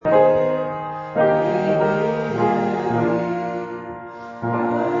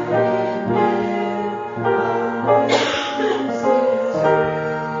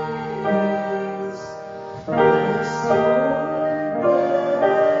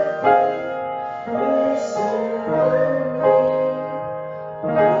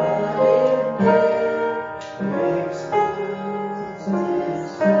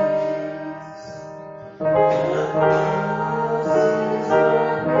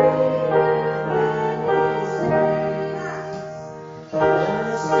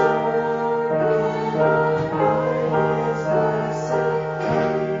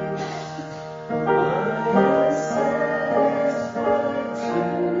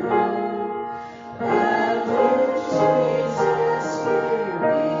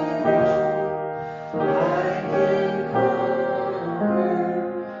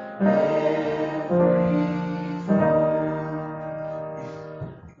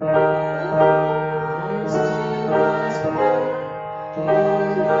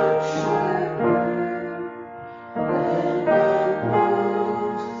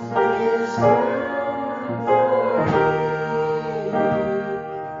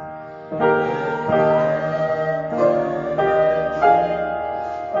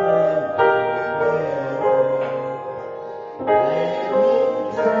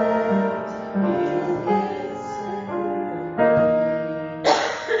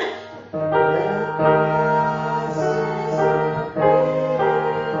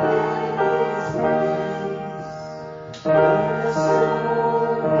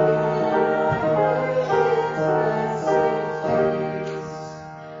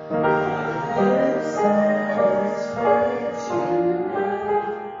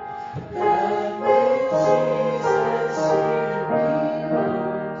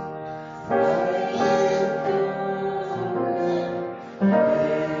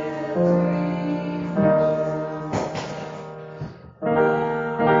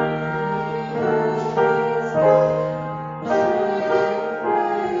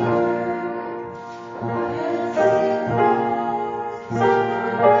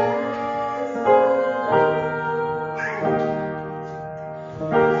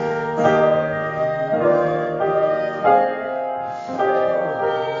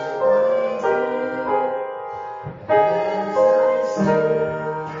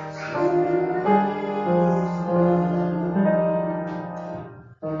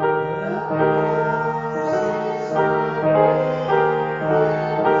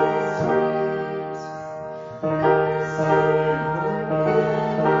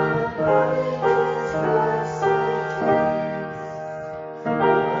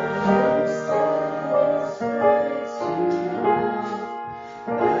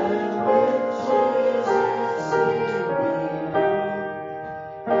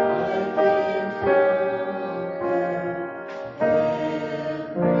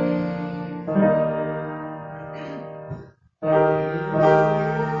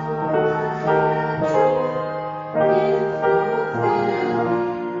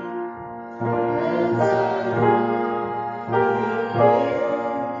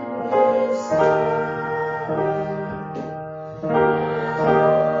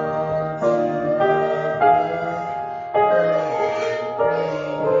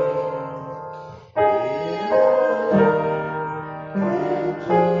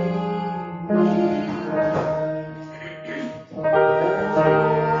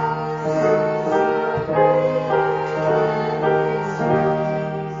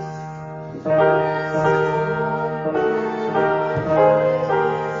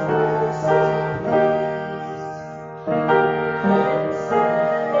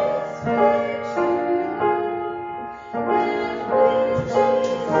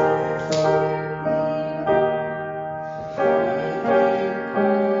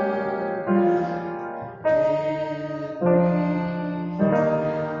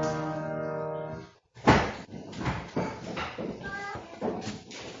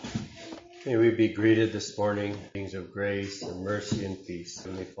May we be greeted this morning, things of grace and mercy and peace.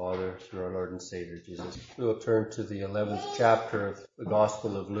 Heavenly Father, through our Lord and Savior, Jesus. We will turn to the 11th chapter of the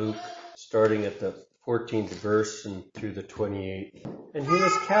Gospel of Luke, starting at the 14th verse and through the 28th. And he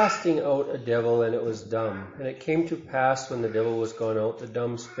was casting out a devil, and it was dumb. And it came to pass, when the devil was gone out, the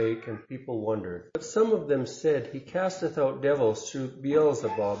dumb spake, and people wondered. But some of them said, He casteth out devils through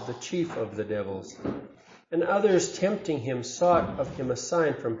Beelzebub, the chief of the devils. And others, tempting him, sought of him a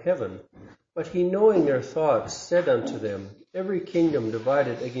sign from heaven. But he, knowing their thoughts, said unto them, Every kingdom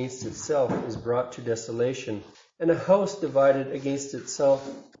divided against itself is brought to desolation, and a house divided against a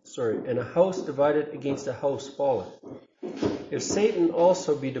house falleth. If Satan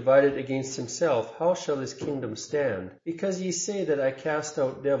also be divided against himself, how shall his kingdom stand? Because ye say that I cast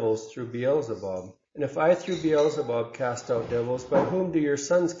out devils through Beelzebub. And if I through Beelzebub cast out devils, by whom do your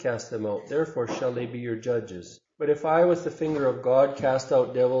sons cast them out? Therefore shall they be your judges. But if I with the finger of God cast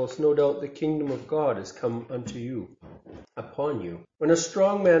out devils, no doubt the kingdom of God is come unto you, upon you. When a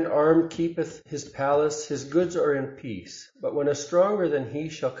strong man armed keepeth his palace, his goods are in peace. But when a stronger than he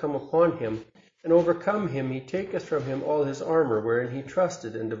shall come upon him, and overcome him, he taketh from him all his armor, wherein he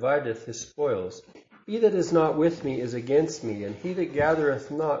trusted, and divideth his spoils. He that is not with me is against me, and he that gathereth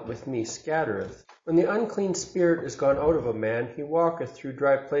not with me scattereth. When the unclean spirit is gone out of a man, he walketh through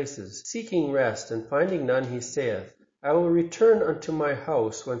dry places, seeking rest, and finding none, he saith, I will return unto my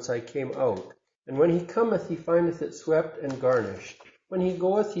house whence I came out. And when he cometh, he findeth it swept and garnished. When he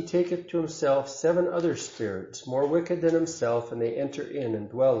goeth, he taketh to himself 7 other spirits, more wicked than himself, and they enter in and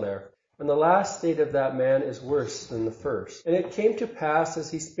dwell there. And the last state of that man is worse than the first. And it came to pass, as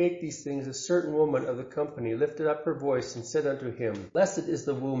he spake these things, a certain woman of the company lifted up her voice and said unto him, Blessed is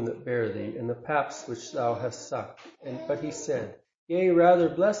the womb that bare thee, and the paps which thou hast sucked. But he said, Yea, rather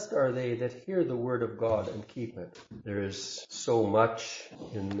blessed are they that hear the word of God and keep it. There is so much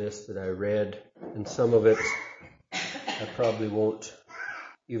in this that I read, and some of it I probably won't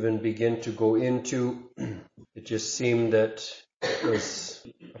even begin to go into. It just seemed that it was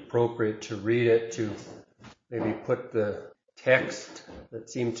appropriate to read it, to maybe put the text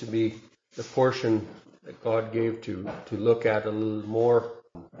that seemed to be the portion that God gave to look at a little more,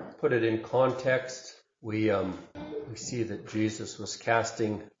 put it in context. We see that Jesus was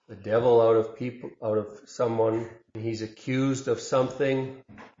casting the devil out of someone. He's accused of something,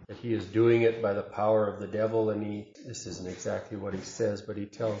 that he is doing it by the power of the devil, and this isn't exactly what he says, but he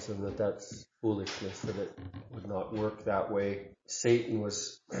tells them that that's foolishness, that it would not work that way. Satan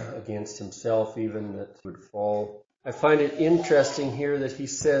was against himself, even that he would fall. I find it interesting here that he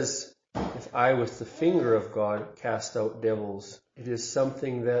says, if I with the finger of God cast out devils, it is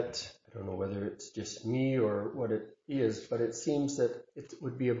something that, I don't know whether it's just me or what it is, but it seems that it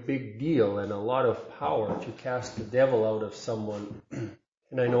would be a big deal and a lot of power to cast the devil out of someone.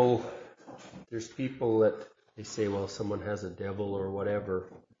 And I know there's people that they say, well, someone has a devil or whatever,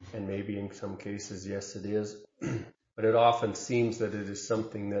 and maybe in some cases, yes, it is. But it often seems that it is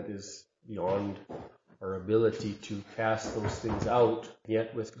something that is beyond our ability to cast those things out.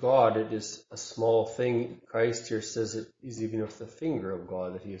 Yet with God, it is a small thing. Christ here says it is even with the finger of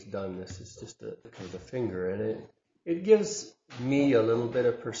God that he has done this. It's just a finger. And it gives me a little bit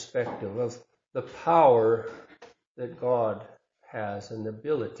of perspective of the power that God has and the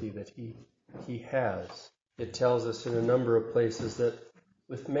ability that he has. It tells us in a number of places that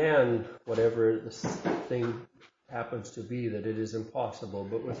with man, whatever this thing happens to be, that it is impossible.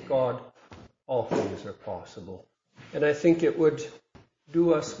 But with God, all things are possible. And I think it would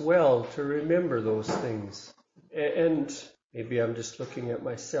do us well to remember those things. And maybe I'm just looking at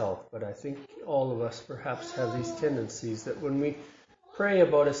myself, but I think all of us perhaps have these tendencies that when we pray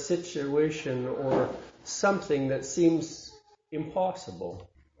about a situation or something that seems impossible,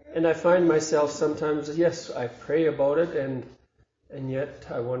 and I find myself sometimes, yes, I pray about it, and yet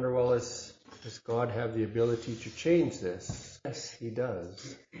I wonder, well, does God have the ability to change this? Yes, he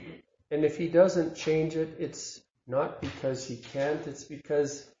does. And if he doesn't change it, it's not because he can't, it's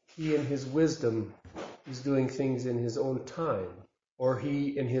because he in his wisdom is doing things in his own time. Or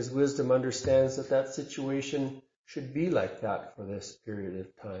he in his wisdom understands that that situation should be like that for this period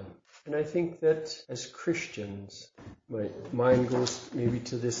of time. And I think that as Christians, my mind goes maybe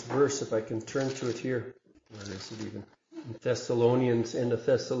to this verse, if I can turn to it here. Where is it even? In Thessalonians, end of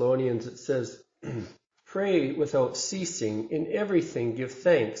Thessalonians, it says, pray without ceasing, in everything give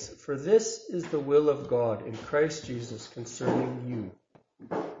thanks, for this is the will of God in Christ Jesus concerning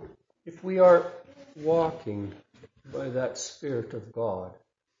you. If we are walking by that Spirit of God,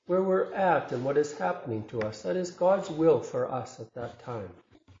 where we're at and what is happening to us, that is God's will for us at that time.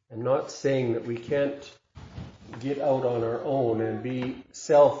 I'm not saying that we can't get out on our own and be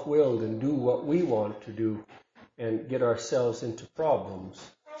self-willed and do what we want to do and get ourselves into problems.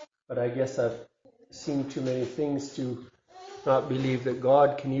 But I guess I've seen too many things to not believe that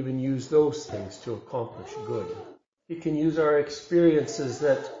God can even use those things to accomplish good. He can use our experiences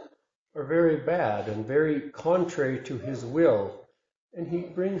that are very bad and very contrary to his will, and he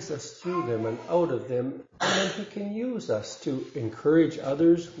brings us through them and out of them, and then he can use us to encourage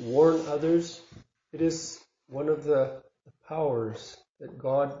others, warn others. It is one of the powers that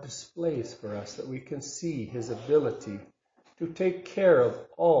God displays for us, that we can see his ability to take care of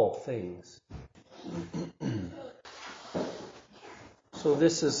all things. So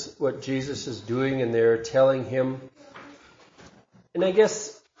this is what Jesus is doing, and they're telling him. And I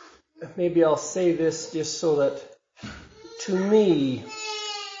guess maybe I'll say this just so that, to me,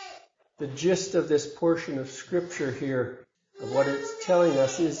 the gist of this portion of Scripture here, of what it's telling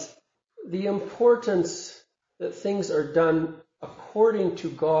us, is the importance that things are done according to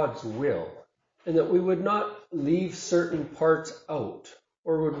God's will, and that we would not leave certain parts out,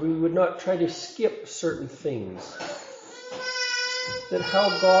 or we would not try to skip certain things. That how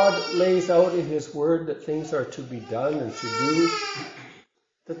God lays out in his word that things are to be done and to do,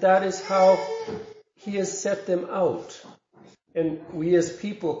 that is how he has set them out. And we as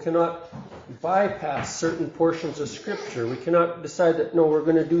people cannot bypass certain portions of Scripture. We cannot decide that, no, we're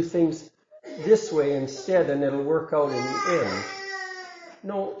going to do things this way instead and it'll work out in the end.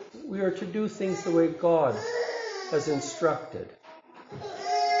 No, we are to do things the way God has instructed.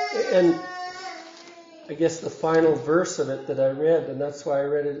 And I guess the final verse of it that I read, and that's why I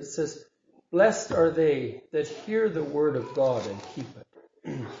read it, it says, blessed are they that hear the word of God and keep it.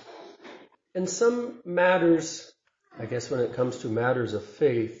 In some matters, I guess when it comes to matters of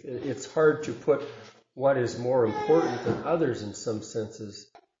faith, it's hard to put what is more important than others in some senses.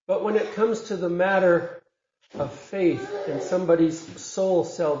 But when it comes to the matter of faith and somebody's soul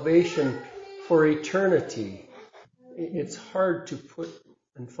salvation for eternity, it's hard to put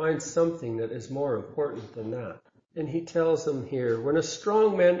and find something that is more important than that. And he tells them here, when a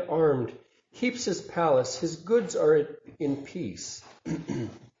strong man armed keeps his palace, his goods are in peace.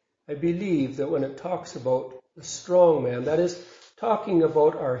 I believe that when it talks about the strong man, that is talking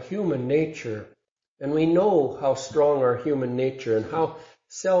about our human nature. And we know how strong our human nature and how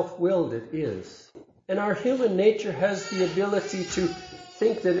self-willed it is. And our human nature has the ability to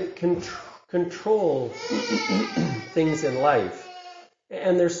think that it can control things in life.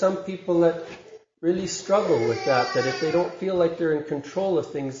 And there's some people that really struggle with that if they don't feel like they're in control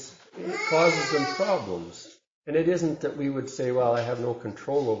of things, it causes them problems. And it isn't that we would say, well, I have no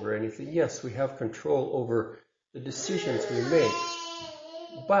control over anything. Yes, we have control over the decisions we make.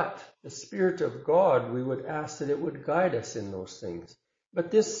 But the Spirit of God, we would ask that it would guide us in those things.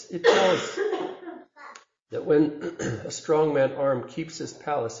 But it tells that when a strong man armed keeps his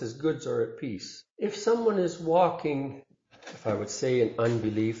palace, his goods are at peace. If someone is walking, if I would say in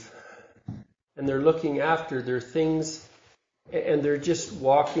unbelief, and they're looking after their things, and they're just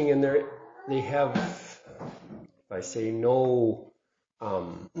walking, and they have, if I say no,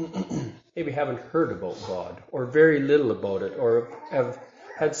 maybe haven't heard about God, or very little about it, or have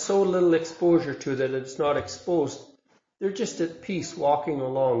had so little exposure to it that it's not exposed, they're just at peace walking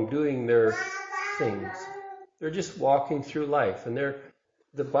along, doing their things. They're just walking through life. And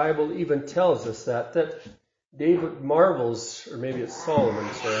the Bible even tells us that David marvels, or maybe it's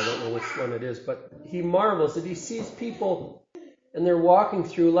Solomon, so I don't know which one it is, but he marvels that he sees people and they're walking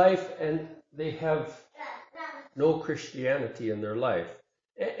through life and they have no Christianity in their life.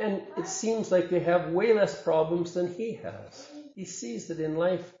 And it seems like they have way less problems than he has. He sees that in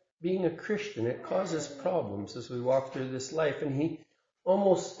life, being a Christian, it causes problems as we walk through this life. And he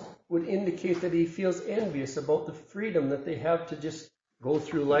almost would indicate that he feels envious about the freedom that they have to just go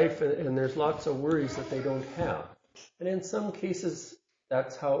through life, and there's lots of worries that they don't have. And in some cases,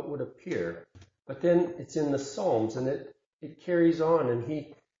 that's how it would appear. But then it's in the Psalms, and it carries on, and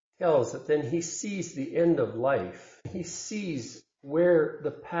he tells that then he sees the end of life. He sees where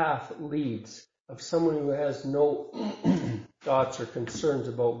the path leads of someone who has no thoughts or concerns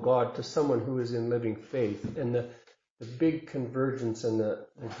about God to someone who is in living faith, and the big convergence and the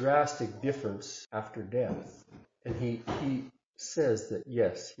drastic difference after death. And he says that,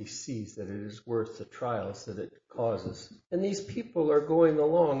 yes, he sees that it is worth the trials that it causes. And these people are going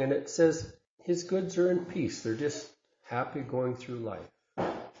along, and it says his goods are in peace. They're just happy going through life.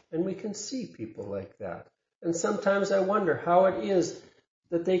 And we can see people like that. And sometimes I wonder how it is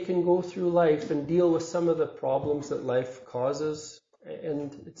that they can go through life and deal with some of the problems that life causes,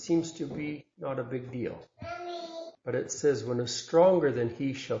 and it seems to be not a big deal. But it says, when a stronger than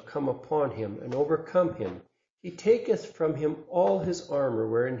he shall come upon him and overcome him, he taketh from him all his armor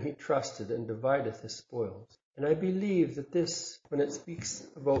wherein he trusted, and divideth his spoils. And I believe that this, when it speaks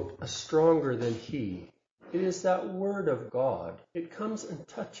about a stronger than he, it is that word of God. It comes and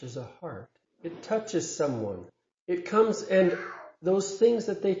touches a heart. It touches someone. It comes, and those things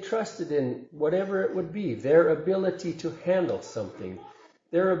that they trusted in, whatever it would be, their ability to handle something,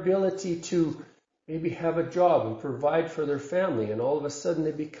 their ability to maybe have a job and provide for their family, and all of a sudden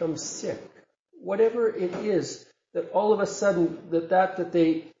they become sick. Whatever it is, that all of a sudden that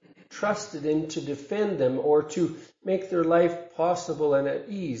they trusted in to defend them or to make their life possible and at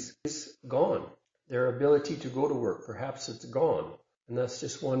ease is gone. Their ability to go to work, perhaps it's gone. And that's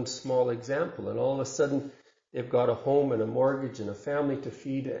just one small example. And all of a sudden they've got a home and a mortgage and a family to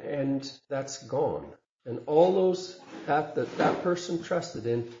feed, and that's gone. And all those that person trusted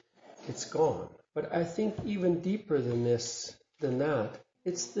in, it's gone. But I think even deeper than that,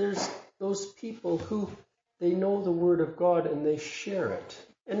 there's those people who they know the Word of God and they share it.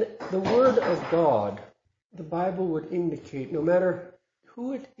 And the Word of God, the Bible would indicate, no matter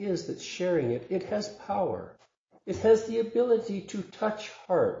who it is that's sharing it, it has power. It has the ability to touch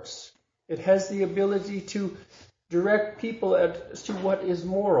hearts. It has the ability to direct people as to what is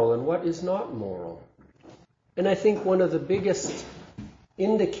moral and what is not moral. And I think one of the biggest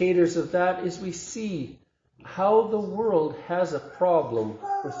indicators of that is we see how the world has a problem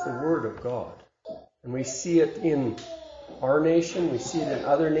with the Word of God. And we see it in our nation, we see it in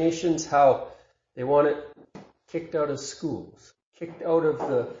other nations, how they want it kicked out of schools, kicked out of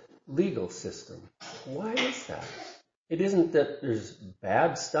the legal system. Why is that? It isn't that there's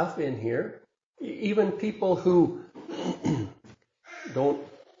bad stuff in here. Even people who don't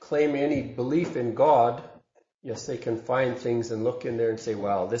claim any belief in God, yes, they can find things and look in there and say,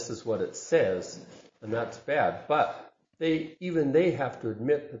 well, this is what it says, and that's bad. But they have to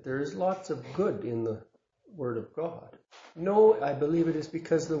admit that there is lots of good in the Word of God. No, I believe it is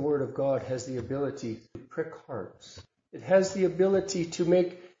because the Word of God has the ability to prick hearts. It has the ability to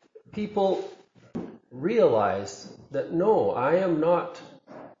make people realize that, no, I am not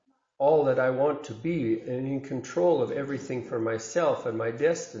all that I want to be and in control of everything for myself and my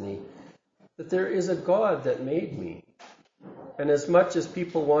destiny, that there is a God that made me. And as much as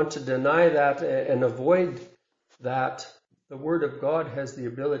people want to deny that and avoid that, the Word of God has the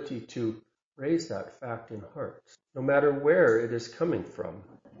ability to raise that fact in hearts, no matter where it is coming from.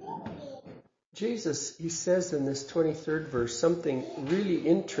 Jesus, he says in this 23rd verse something really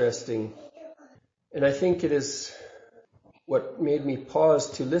interesting, and I think it is what made me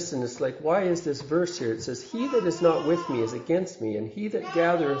pause to listen is like, why is this verse here? It says, he that is not with me is against me, and he that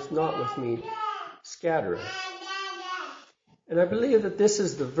gathereth not with me scattereth. And I believe that this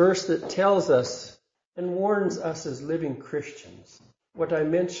is the verse that tells us and warns us as living Christians what I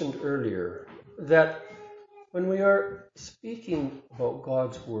mentioned earlier, that when we are speaking about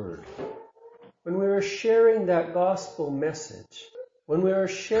God's Word, when we are sharing that gospel message, when we are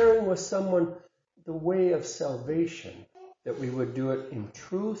sharing with someone the way of salvation, that we would do it in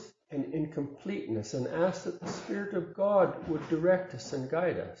truth and in completeness and ask that the Spirit of God would direct us and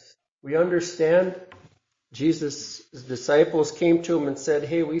guide us. We understand Jesus' disciples came to him and said,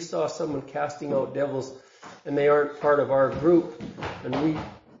 hey, we saw someone casting out devils and they aren't part of our group, and we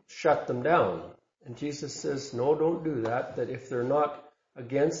shut them down. And Jesus says, no, don't do that, that if they're not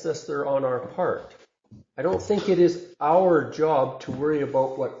against us, they're on our part. I don't think it is our job to worry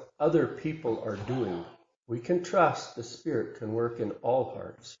about what other people are doing. We can trust the Spirit can work in all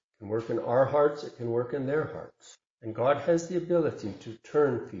hearts. It can work in our hearts, it can work in their hearts. And God has the ability to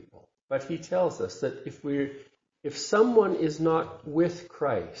turn people. But he tells us that if someone is not with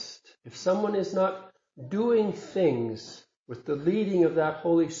Christ, if someone is not doing things with the leading of that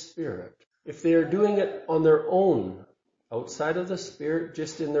Holy Spirit, if they are doing it on their own, outside of the Spirit,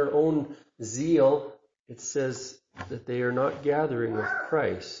 just in their own zeal, it says that they are not gathering with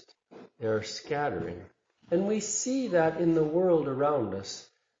Christ. They are scattering. And we see that in the world around us.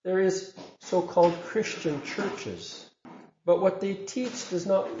 There is so-called Christian churches. But what they teach does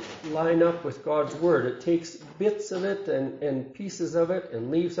not line up with God's Word. It takes bits of it and pieces of it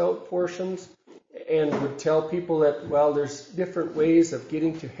and leaves out portions and would tell people that, well, there's different ways of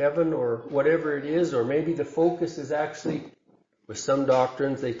getting to heaven or whatever it is, or maybe the focus is actually, with some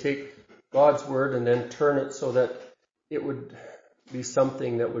doctrines, they take God's Word and then turn it so that it would be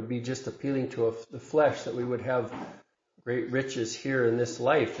something that would be just appealing to the flesh, that we would have great riches here in this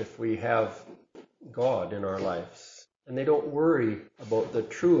life if we have God in our lives. And they don't worry about the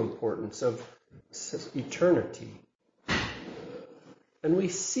true importance of eternity. And we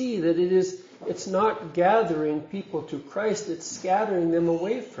see that it's not gathering people to Christ, it's scattering them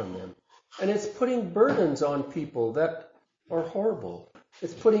away from Him. And it's putting burdens on people that are horrible.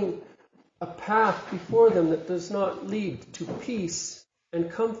 It's putting a path before them that does not lead to peace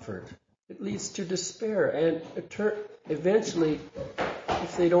and comfort. It leads to despair and eventually,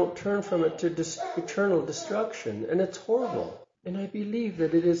 if they don't turn from it, to eternal destruction. And it's horrible. And I believe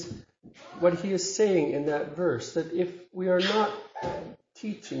that it is what he is saying in that verse, that if we are not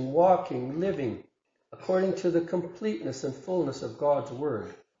teaching, walking, living according to the completeness and fullness of God's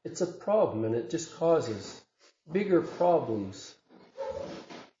Word, it's a problem, and it just causes bigger problems.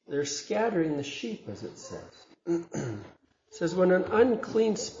 They're scattering the sheep, as it says. It says, when an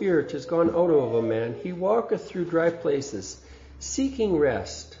unclean spirit is gone out of a man, he walketh through dry places, seeking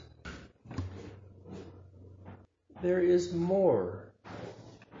rest. There is more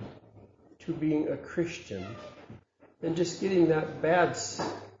to being a Christian than just getting that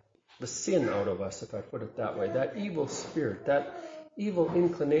the sin out of us, if I put it that way, that evil spirit, that evil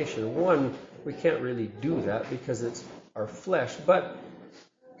inclination. One, we can't really do that because it's our flesh, but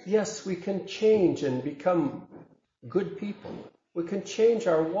yes, we can change and become good people. We can change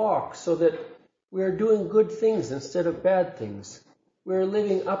our walk so that we are doing good things instead of bad things. We are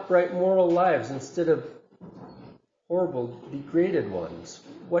living upright moral lives instead of horrible, degraded ones.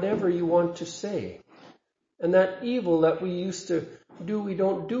 Whatever you want to say. And that evil that we used to do, we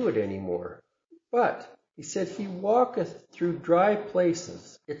don't do it anymore. But he said, he walketh through dry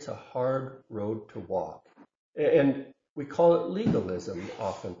places. It's a hard road to walk. And we call it legalism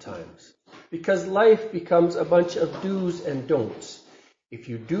oftentimes, because life becomes a bunch of do's and don'ts. If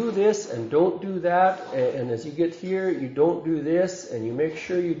you do this and don't do that, and as you get here, you don't do this, and you make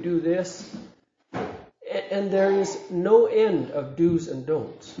sure you do this, and there is no end of do's and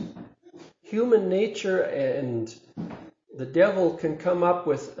don'ts. Human nature and the devil can come up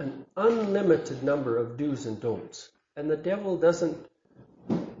with an unlimited number of do's and don'ts, and the devil doesn't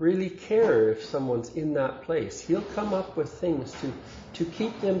really care if someone's in that place. He'll come up with things to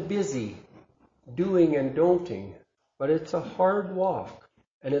keep them busy doing and don'ting. But it's a hard walk,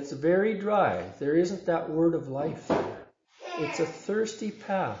 and it's very dry. There isn't that word of life there. It's a thirsty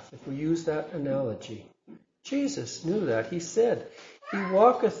path, if we use that analogy. Jesus knew that. He said, he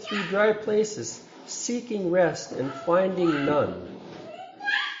walketh through dry places, seeking rest and finding none.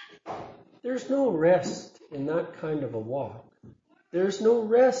 There's no rest in that kind of a walk. There's no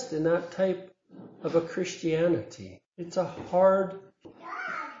rest in that type of a Christianity. It's a hard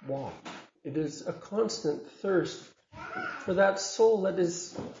walk. It is a constant thirst for that soul that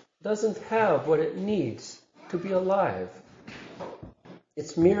doesn't have what it needs to be alive.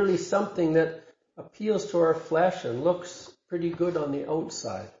 It's merely something that appeals to our flesh and looks pretty good on the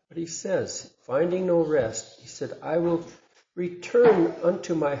outside. But he says, finding no rest, he said, I will return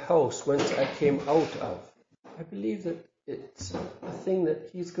unto my house whence I came out of. I believe that it's a thing that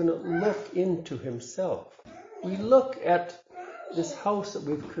he's going to look into himself. We look at this house that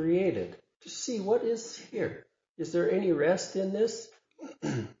we've created to see what is here. Is there any rest in this?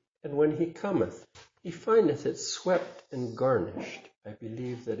 And when he cometh, he findeth it swept and garnished. I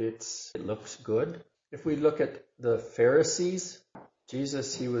believe that it looks good. If we look at the Pharisees,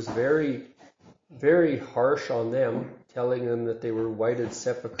 Jesus, he was very, very harsh on them, telling them that they were whited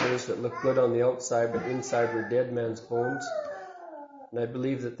sepulchres that looked good on the outside, but inside were dead man's bones. And I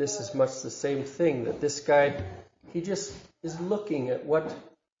believe that this is much the same thing, that this guy, he just is looking at what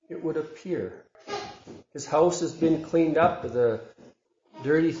it would appear. His house has been cleaned up, the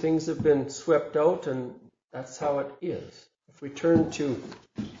dirty things have been swept out, and that's how it is. If we turn to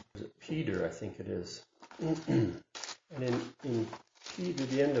Peter, I think it is. And in Peter,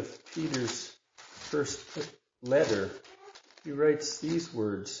 the end of Peter's first letter, he writes these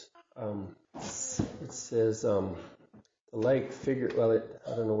words. It says, the like figure,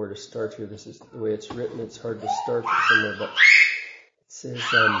 I don't know where to start here. This is the way it's written. It's hard to start somewhere, but it says,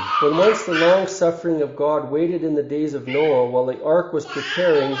 when once the long suffering of God waited in the days of Noah while the ark was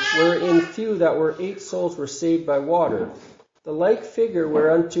preparing, wherein few that were 8 souls were saved by water. The like figure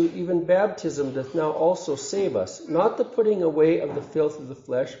whereunto even baptism doth now also save us, not the putting away of the filth of the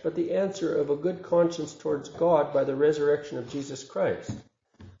flesh, but the answer of a good conscience towards God by the resurrection of Jesus Christ.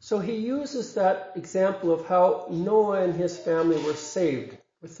 So he uses that example of how Noah and his family were saved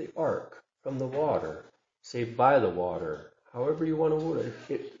with the ark from the water, saved by the water, however you want to word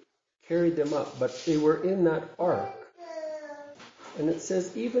it. It carried them up, but they were in that ark. And it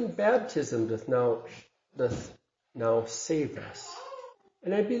says even baptism doth now save us.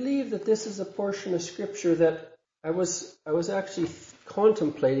 And I believe that this is a portion of Scripture that I was actually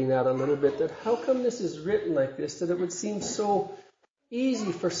contemplating that a little bit, that how come this is written like this, that it would seem so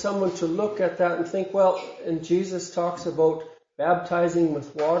easy for someone to look at that and think, well, and Jesus talks about baptizing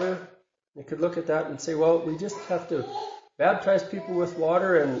with water. You could look at that and say, well, we just have to baptize people with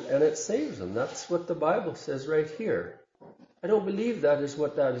water and it saves them. That's what the Bible says right here. I don't believe that is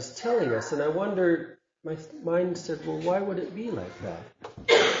what that is telling us. And I wondered, my mind said, well, why would it be like that?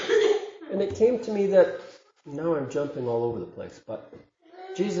 And it came to me that, now I'm jumping all over the place, but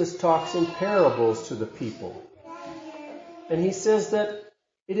Jesus talks in parables to the people. And he says that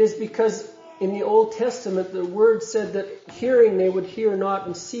it is because in the Old Testament the word said that hearing they would hear not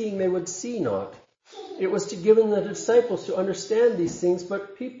and seeing they would see not. It was to give them the disciples to understand these things,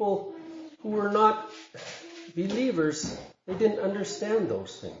 but people who were not believers, they didn't understand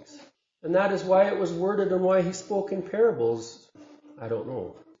those things. And that is why it was worded and why he spoke in parables. I don't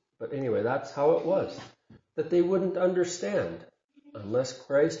know. But anyway, that's how it was. That they wouldn't understand unless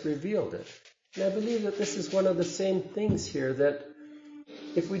Christ revealed it. And I believe that this is one of the same things here, that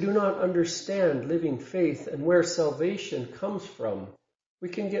if we do not understand living faith and where salvation comes from, we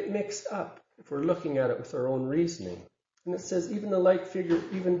can get mixed up if we're looking at it with our own reasoning. And it says, even the like figure,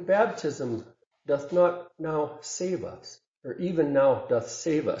 even baptism doth not now save us, or even now doth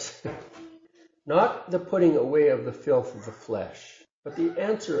save us. Not the putting away of the filth of the flesh, but the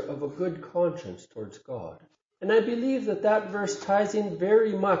answer of a good conscience towards God. And I believe that that verse ties in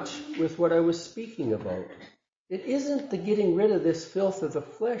very much with what I was speaking about. It isn't the getting rid of this filth of the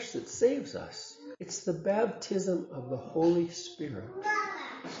flesh that saves us. It's the baptism of the Holy Spirit.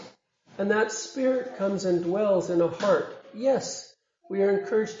 And that Spirit comes and dwells in a heart. Yes, we are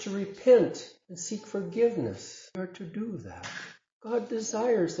encouraged to repent and seek forgiveness. We are to do that. God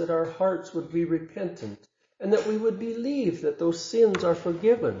desires that our hearts would be repentant and that we would believe that those sins are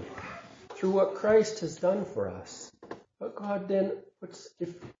forgiven through what Christ has done for us. But God then,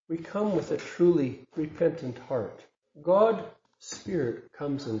 if we come with a truly repentant heart, God's Spirit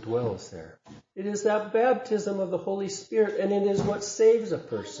comes and dwells there. It is that baptism of the Holy Spirit, and it is what saves a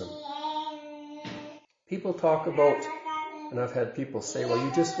person. People talk about, and I've had people say, well,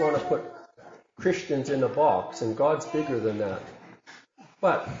 you just want to put Christians in a box, and God's bigger than that.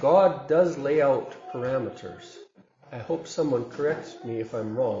 But God does lay out parameters. I hope someone corrects me if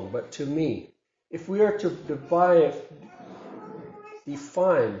I'm wrong, but to me, if we are to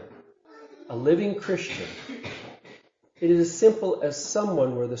define a living Christian, it is as simple as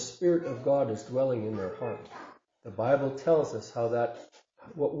someone where the Spirit of God is dwelling in their heart. The Bible tells us how that,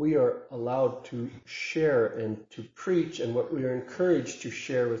 what we are allowed to share and to preach, and what we are encouraged to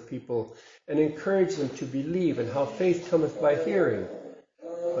share with people and encourage them to believe, and how faith cometh by hearing.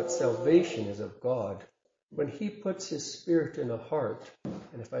 But salvation is of God. when He puts His Spirit in a heart,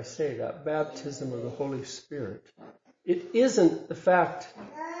 and if I say that, baptism of the Holy Spirit, it isn't the fact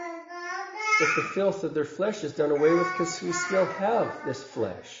that the filth of their flesh is done away with, because we still have this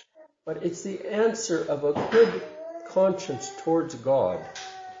flesh. But it's the answer of a good conscience towards God.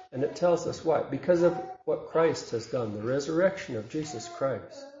 And it tells us why. Because of what Christ has done, the resurrection of Jesus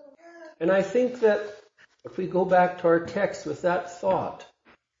Christ. And I think that if we go back to our text with that thought,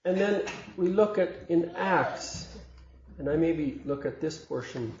 and then we look at in Acts, and I maybe look at this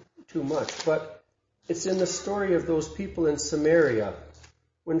portion too much, but it's in the story of those people in Samaria,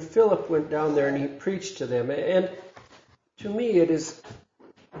 when Philip went down there and he preached to them. And to me it is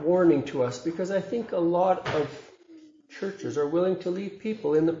warning to us, because I think a lot of churches are willing to leave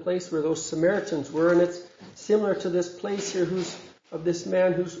people in the place where those Samaritans were, and it's similar to this place here of this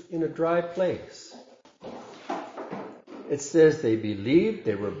man who's in a dry place. It says they believed,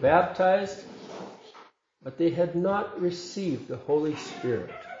 they were baptized, but they had not received the Holy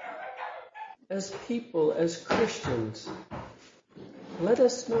Spirit. As people, as Christians, let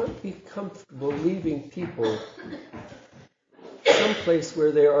us not be comfortable leaving people someplace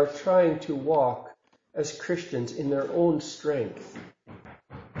where they are trying to walk as Christians in their own strength.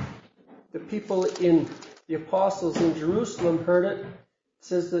 The people in the apostles in Jerusalem heard it. It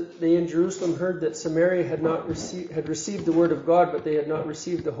says that they in Jerusalem heard that Samaria had received the word of God, but they had not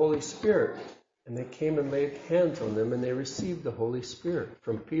received the Holy Spirit. And they came and laid hands on them, and they received the Holy Spirit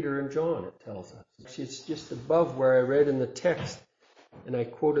from Peter and John, it tells us. It's just above where I read in the text, and I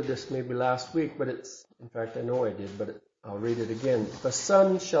quoted this maybe last week, but in fact I know I did, but I'll read it again. If a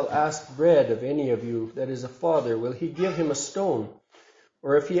son shall ask bread of any of you that is a father, will he give him a stone?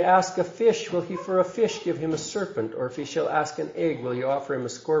 Or if he ask a fish, will he for a fish give him a serpent? Or if he shall ask an egg, will he offer him a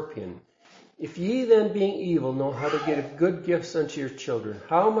scorpion? If ye then, being evil, know how to give good gifts unto your children,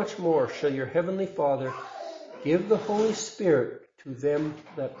 how much more shall your heavenly Father give the Holy Spirit to them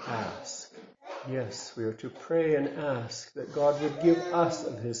that ask? Yes, we are to pray and ask that God would give us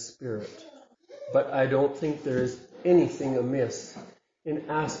of His Spirit. But I don't think there is anything amiss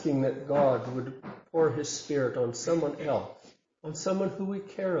in asking that God would pour His Spirit on someone else, on someone who we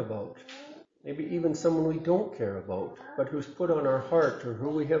care about, maybe even someone we don't care about, but who's put on our heart or who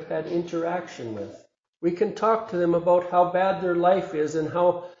we have had interaction with. We can talk to them about how bad their life is and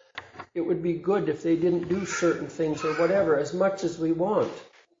how it would be good if they didn't do certain things or whatever, as much as we want.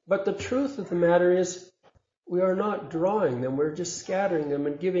 But the truth of the matter is, we are not drawing them, we're just scattering them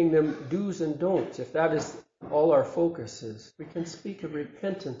and giving them do's and don'ts, if that is all our focus is. We can speak of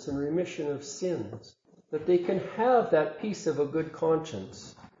repentance and remission of sins, that they can have that peace of a good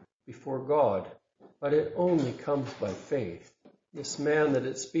conscience before God, but it only comes by faith. This man that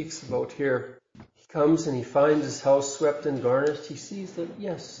it speaks about here, he comes and he finds his house swept and garnished. He sees that,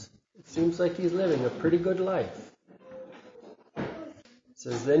 yes, it seems like he's living a pretty good life. It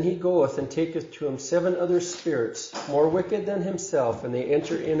says, then he goeth and taketh to him 7 other spirits, more wicked than himself, and they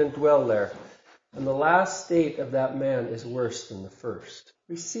enter in and dwell there. And the last state of that man is worse than the first.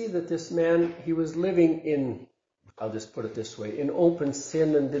 We see that this man, he was living in, I'll just put it this way, in open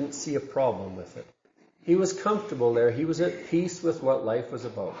sin and didn't see a problem with it. He was comfortable there. He was at peace with what life was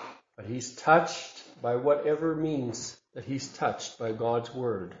about. But he's touched by whatever means that he's touched by God's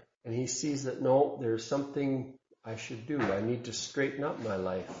word. And he sees that, no, there's something I should do. I need to straighten up my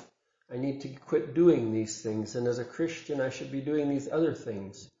life. I need to quit doing these things. And as a Christian, I should be doing these other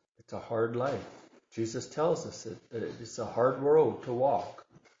things. It's a hard life. Jesus tells us that it's a hard road to walk.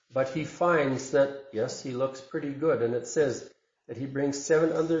 But he finds that, yes, he looks pretty good. And it says that he brings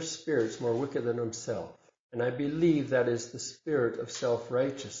 7 other spirits more wicked than himself. And I believe that is the spirit of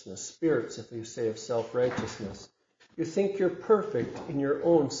self-righteousness. Spirits, if you say of self-righteousness. You think you're perfect in your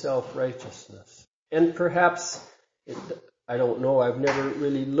own self-righteousness. And perhaps, I don't know, I've never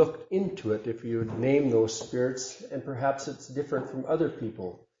really looked into it if you would name those spirits. And perhaps it's different from other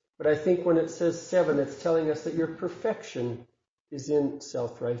people. But I think when it says 7, it's telling us that your perfection is in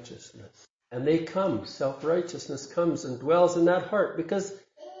self-righteousness. And they come, self-righteousness comes and dwells in that heart because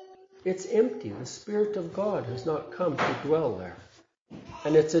it's empty. The Spirit of God has not come to dwell there.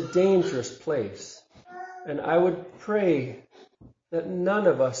 And it's a dangerous place. And I would pray that none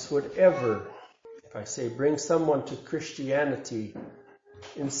of us would ever, if I say bring someone to Christianity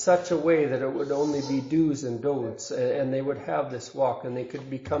in such a way that it would only be do's and don'ts, and they would have this walk and they could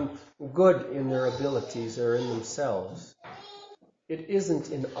become good in their abilities or in themselves. It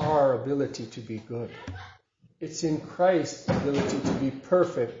isn't in our ability to be good. It's in Christ's ability to be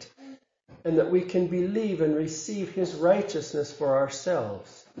perfect, and that we can believe and receive His righteousness for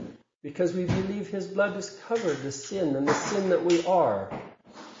ourselves, because we believe His blood has covered the sin and the sin that we are,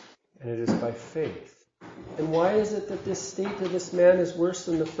 and it is by faith. And why is it that this state of this man is worse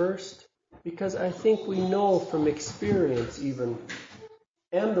than the first? Because I think we know from experience even,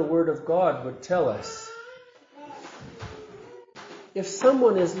 and the Word of God would tell us, if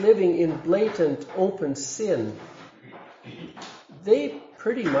someone is living in blatant, open sin, they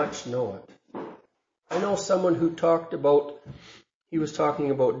pretty much know it. I know someone who he was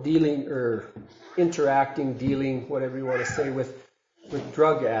talking about dealing or interacting, dealing, whatever you want to say, with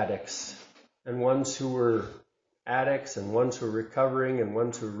drug addicts, and ones who were addicts, and ones who were recovering, and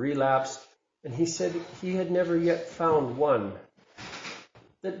ones who relapsed. And he said he had never yet found one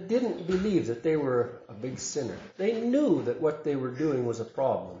that didn't believe that they were a big sinner. They knew that what they were doing was a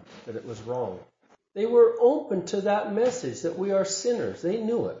problem, that it was wrong. They were open to that message that we are sinners. They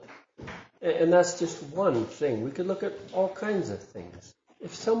knew it. And that's just one thing. We could look at all kinds of things.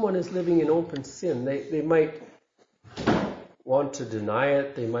 If someone is living in open sin, they might want to deny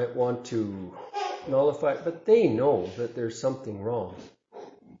it, they might want to nullify it, but they know that there's something wrong.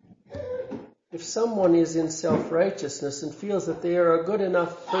 If someone is in self-righteousness and feels that they are a good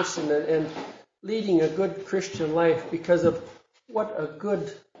enough person and leading a good Christian life because of what a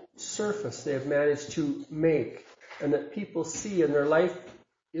good surface they have managed to make, and that people see in their life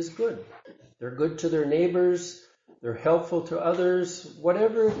is good. They're good to their neighbors, they're helpful to others,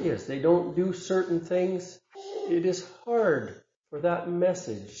 whatever it is. They don't do certain things. It is hard for that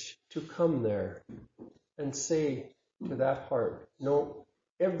message to come there and say to that heart, no,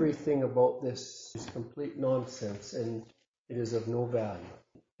 everything about this is complete nonsense and it is of no value.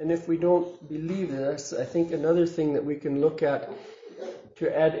 And if we don't believe this, I think another thing that we can look at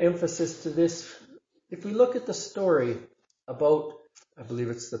to add emphasis to this, if we look at the story about, I believe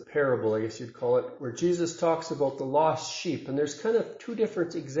it's the parable, I guess you'd call it, where Jesus talks about the lost sheep. And there's kind of two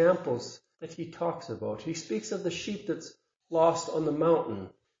different examples that he talks about. He speaks of the sheep that's lost on the mountain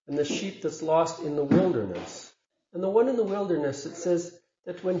and the sheep that's lost in the wilderness. And the one in the wilderness, it says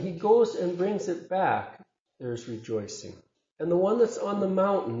that when he goes and brings it back, there's rejoicing. And the one that's on the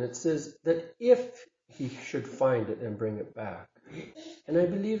mountain, it says that if he should find it and bring it back. And I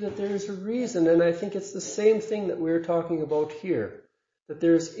believe that there is a reason, and I think it's the same thing that we're talking about here, that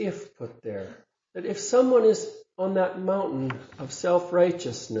there's if put there. That if someone is on that mountain of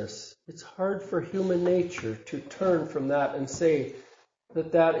self-righteousness, it's hard for human nature to turn from that and say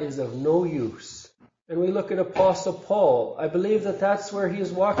that that is of no use. And we look at Apostle Paul. I believe that that's where he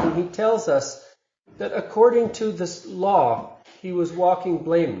is walking. He tells us that according to this law, he was walking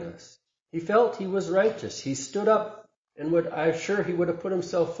blameless. He felt he was righteous. He stood up and I'm sure he would have put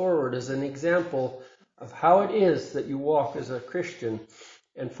himself forward as an example of how it is that you walk as a Christian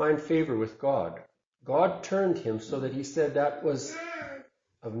and find favor with God. God turned him so that he said that was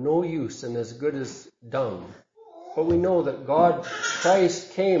of no use and as good as dung. But we know that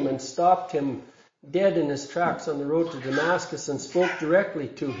Christ came and stopped him dead in his tracks on the road to Damascus and spoke directly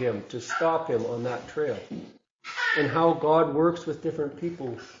to him to stop him on that trail. And how God works with different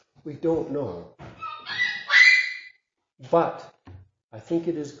people, we don't know. But I think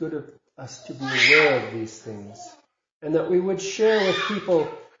it is good of us to be aware of these things, and that we would share with people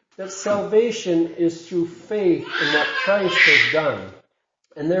that salvation is through faith in what Christ has done.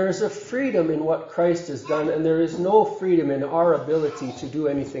 And there is a freedom in what Christ has done, and there is no freedom in our ability to do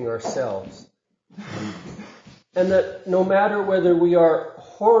anything ourselves. And that no matter whether we are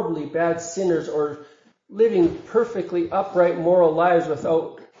horribly bad sinners or living perfectly upright moral lives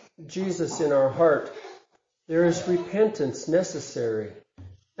without Jesus in our heart, there is repentance necessary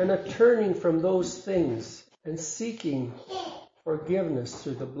and a turning from those things and seeking forgiveness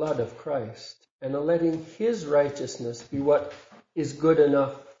through the blood of Christ and a letting his righteousness be what is good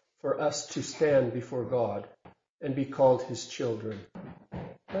enough for us to stand before God and be called his children.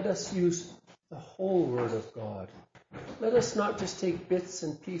 Let us use the whole Word of God. Let us not just take bits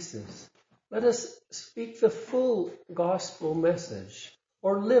and pieces. Let us speak the full gospel message,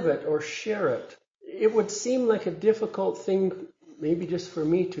 or live it, or share it. It would seem like a difficult thing, maybe just for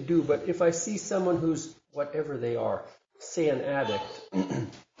me to do, but if I see someone who's, whatever they are, say an addict,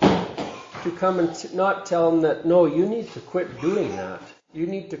 to come and not tell them that, no, you need to quit doing that. You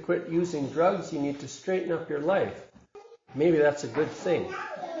need to quit using drugs. You need to straighten up your life. Maybe that's a good thing.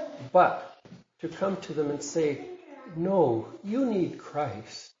 But to come to them and say, no, you need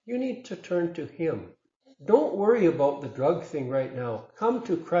Christ. You need to turn to him. Don't worry about the drug thing right now. Come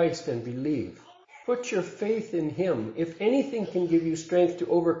to Christ and believe. Put your faith in him. If anything can give you strength to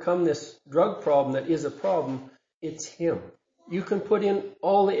overcome this drug problem that is a problem, it's him. You can put in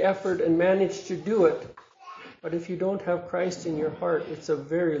all the effort and manage to do it, but if you don't have Christ in your heart, it's of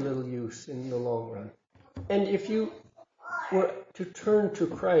very little use in the long run. And if you were to turn to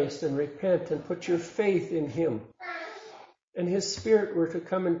Christ and repent and put your faith in Him, and His Spirit were to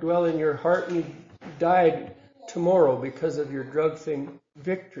come and dwell in your heart, and you died tomorrow because of your drug thing,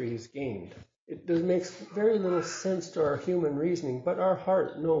 victory is gained. It makes very little sense to our human reasoning, but our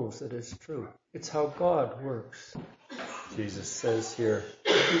heart knows that it's true. It's how God works. Jesus says here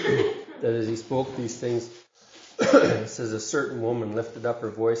that as He spoke these things, it says, a certain woman lifted up her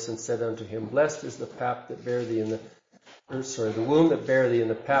voice and said unto Him, Blessed is the pap that bare thee the womb that bare thee, and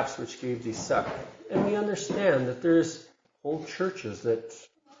the paps which gave thee suck. And we understand that there's whole churches that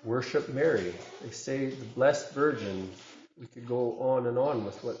worship Mary. They say the Blessed Virgin. We could go on and on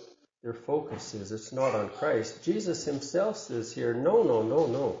with what their focus is. It's not on Christ. Jesus Himself says here,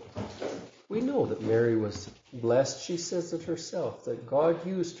 no. We know that Mary was blessed. She says it herself, that God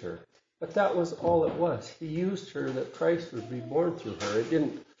used her. But that was all it was. He used her that Christ would be born through her. It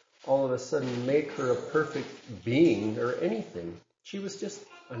didn't all of a sudden make her a perfect being or anything. She was just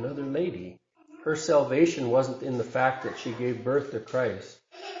another lady. Her salvation wasn't in the fact that she gave birth to Christ.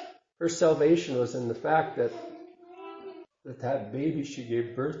 Her salvation was in the fact that that baby she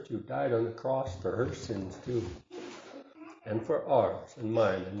gave birth to died on the cross for her sins too. And for ours and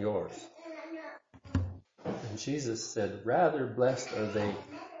mine and yours. And Jesus said, rather blessed are they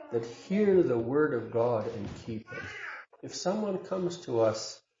that hear the word of God and keep it. If someone comes to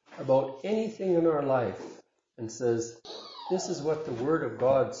us about anything in our life and says, this is what the word of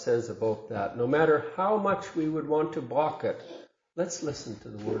God says about that, no matter how much we would want to balk it, let's listen to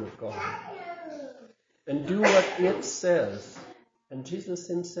the word of God and do what it says. And Jesus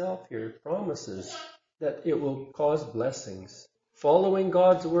Himself here promises that it will cause blessings. Following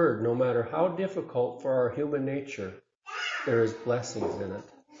God's word, no matter how difficult for our human nature, there is blessings in it.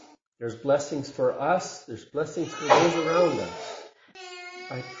 There's blessings for us. There's blessings for those around us.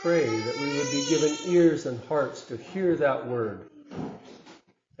 I pray that we would be given ears and hearts to hear that word,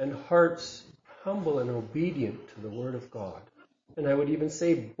 and hearts humble and obedient to the word of God. And I would even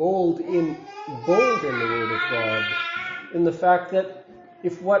say bold in the word of God, in the fact that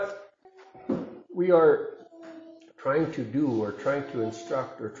if what we are trying to do or trying to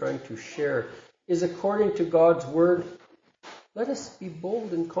instruct or trying to share is according to God's word, let us be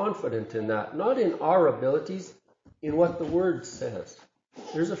bold and confident in that, not in our abilities, in what the word says.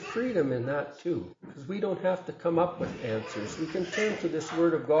 There's a freedom in that too, because we don't have to come up with answers. We can turn to this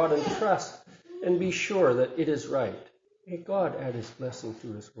word of God and trust and be sure that it is right. May God add His blessing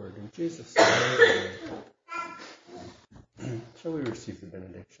to His word. In Jesus' name, amen. Shall we receive the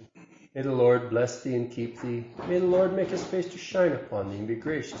benediction? May the Lord bless thee and keep thee. May the Lord make His face to shine upon thee and be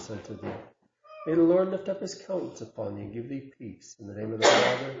gracious unto thee. May the Lord lift up His countenance upon thee and give thee peace. In the name of the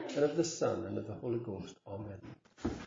Father, and of the Son, and of the Holy Ghost. Amen.